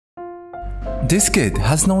This kid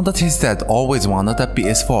has known that his dad always wanted a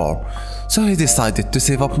PS4, so he decided to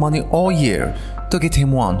save up money all year to get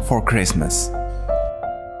him one for Christmas.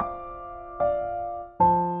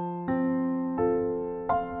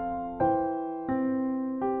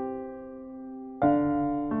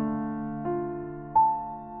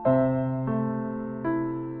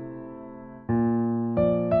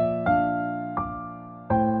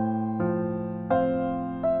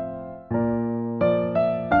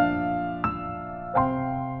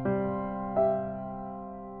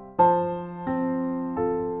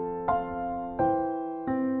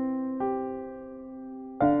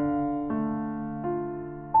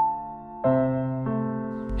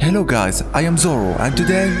 Hello guys, I am Zoro and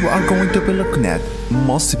today we are going to be looking at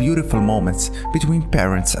most beautiful moments between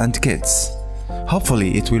parents and kids.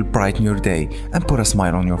 Hopefully it will brighten your day and put a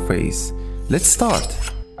smile on your face. Let's start!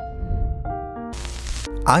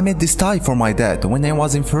 I made this tie for my dad when I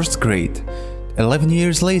was in first grade. 11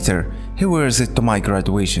 years later, he wears it to my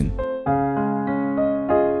graduation.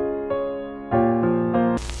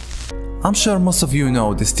 I'm sure most of you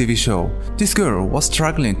know this TV show. This girl was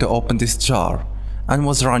struggling to open this jar and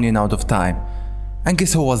was running out of time. And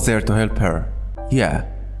guess who was there to help her? Yeah,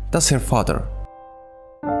 that's her father.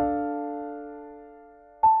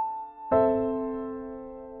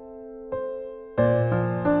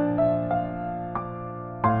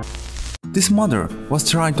 This mother was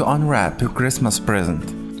trying to unwrap her Christmas present.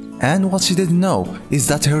 And what she didn't know is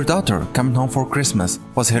that her daughter coming home for Christmas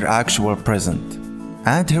was her actual present.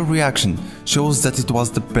 And her reaction shows that it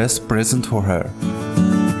was the best present for her.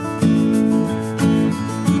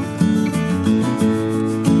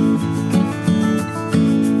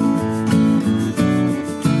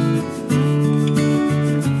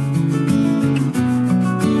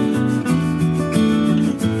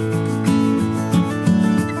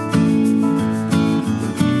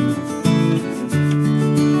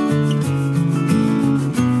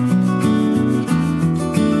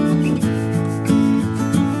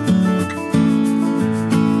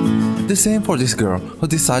 The same for this girl who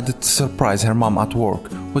decided to surprise her mom at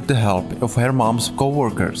work with the help of her mom's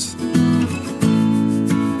co-workers.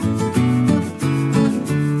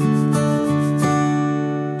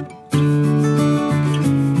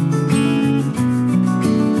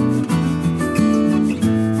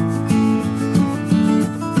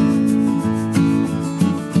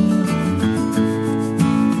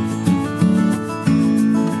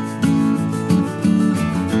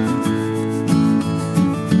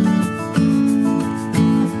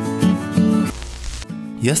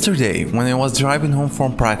 Yesterday, when I was driving home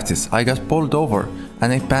from practice, I got pulled over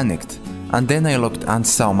and I panicked. And then I looked and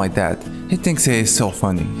saw my dad. He thinks he is so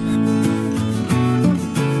funny.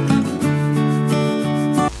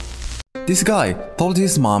 This guy told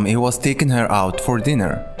his mom he was taking her out for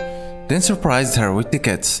dinner, then surprised her with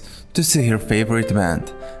tickets to see her favorite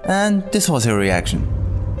band. And this was her reaction.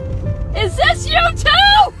 Is this you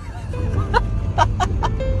too?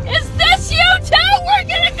 Is this you too? We're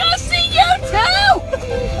gonna go see you too!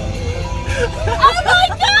 Oh my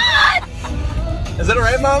God! Is that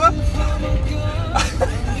alright, Mama?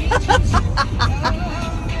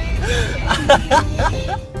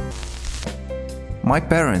 My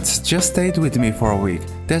parents just stayed with me for a week.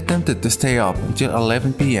 They attempted to stay up until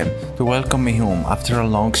 11 PM to welcome me home after a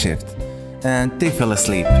long shift, and they fell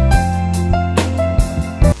asleep.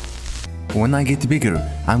 When I get bigger,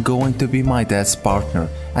 I'm going to be my dad's partner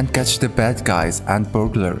and catch the bad guys and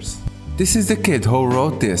burglars. This is the kid who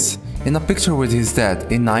wrote this in a picture with his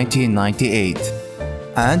dad in 1998.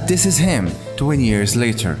 And this is him 20 years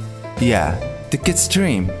later. Yeah, the kid's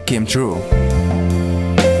dream came true.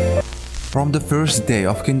 From the first day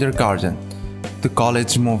of kindergarten to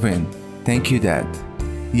college move-in, thank you Dad.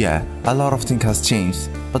 Yeah, a lot of things has changed,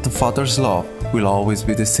 but the father's love will always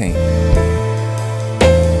be the same.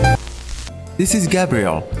 This is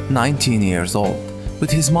Gabriel, 19 years old,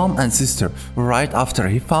 with his mom and sister right after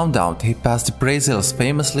he found out he passed Brazil's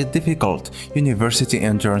famously difficult university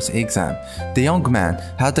entrance exam. The young man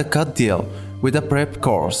had a cut deal with a prep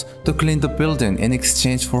course to clean the building in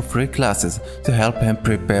exchange for free classes to help him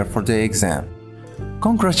prepare for the exam.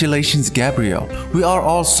 Congratulations Gabriel, we are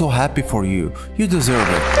all so happy for you, you deserve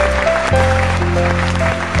it.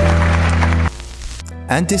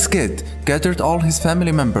 And this kid gathered all his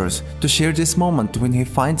family members to share this moment when he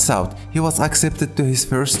finds out he was accepted to his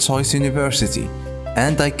first choice university.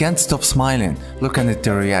 And I can't stop smiling looking at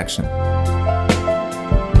their reaction.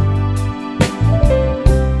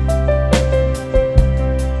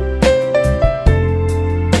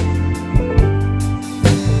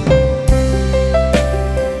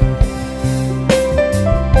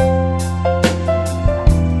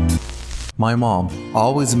 My mom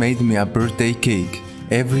always made me a birthday cake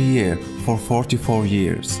every year for 44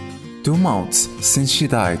 years. 2 months since she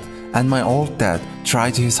died, and my old dad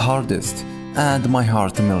tried his hardest, and my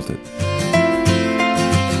heart melted.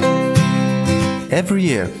 Every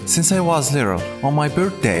year since I was little, on my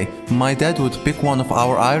birthday, my dad would pick one of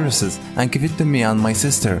our irises and give it to me and my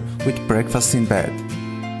sister with breakfast in bed.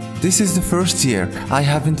 This is the first year I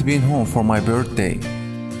haven't been home for my birthday.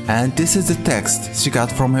 And this is the text she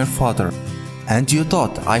got from her father. And you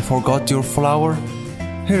thought I forgot your flower?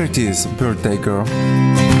 Here it is, birthday girl.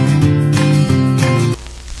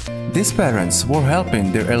 These parents were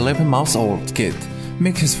helping their 11-month-old kid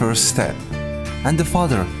make his first step. And the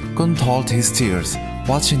father couldn't hold his tears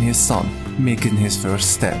watching his son making his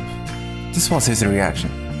first step. This was his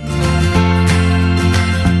reaction.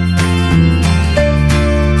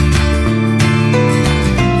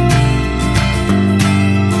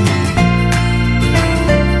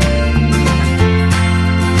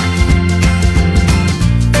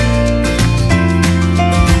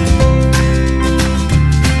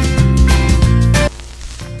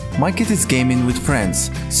 My kid is gaming with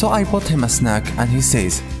friends, so I bought him a snack and he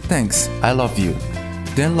says, "Thanks, I love you."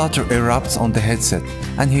 Then laughter erupts on the headset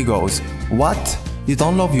and he goes, "What? You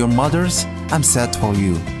don't love your mothers? I'm sad for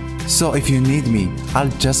you. So if you need me,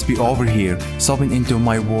 I'll just be over here sobbing into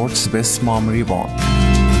my world's best mom ribbon."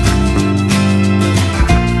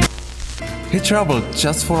 He traveled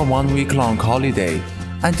just for a 1-week-long holiday,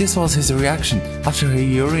 and this was his reaction after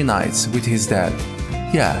he reunites with his dad.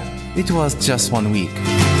 Yeah, it was just 1 week.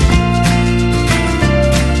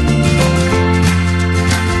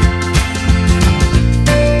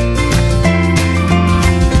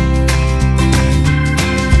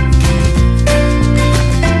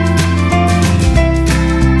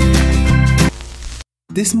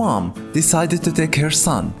 This mom decided to take her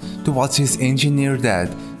son to watch his engineer dad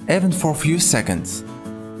even for a few seconds,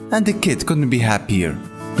 and the kid couldn't be happier.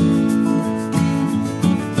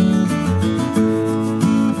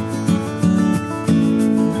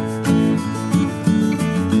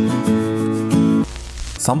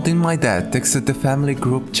 Something my dad texted the family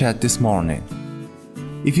group chat this morning.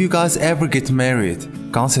 "If you guys ever get married,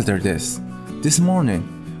 consider this. This morning,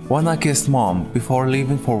 when I kissed mom before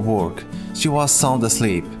leaving for work, she was sound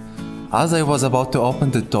asleep. As I was about to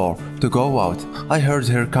open the door to go out, I heard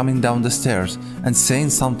her coming down the stairs and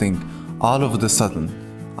saying something all of a sudden.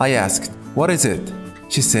 I asked, 'What is it?'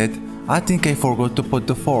 She said, 'I think I forgot to put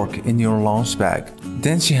the fork in your lunch bag.'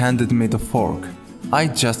 Then she handed me the fork. I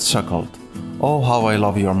just chuckled. Oh, how I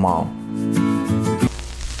love your mom."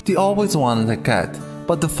 They always wanted a cat,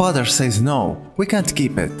 but the father says no, we can't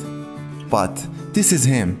keep it. But this is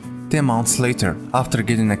him, 10 months later after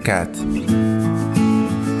getting a cat.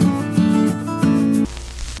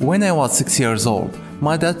 When I was 6 years old,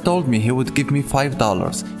 my dad told me he would give me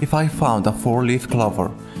 $5 if I found a 4-leaf clover.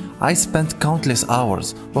 I spent countless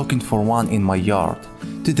hours looking for one in my yard.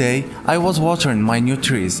 Today, I was watering my new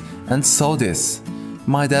trees and saw this.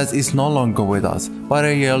 My dad is no longer with us, but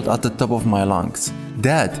I yelled at the top of my lungs,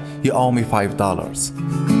 "Dad, you owe me $5.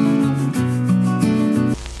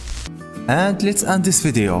 And let's end this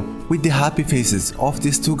video with the happy faces of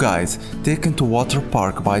these 2 guys taken to water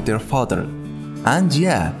park by their father. And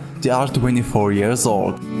yeah, they are 24 years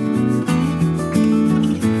old.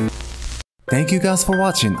 Thank you guys for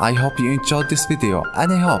watching. I hope you enjoyed this video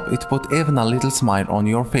and I hope it put even a little smile on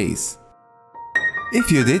your face. If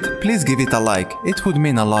you did, please give it a like, it would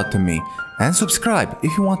mean a lot to me. And subscribe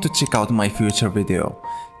if you want to check out my future video.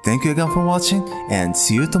 Thank you again for watching and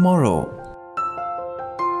see you tomorrow.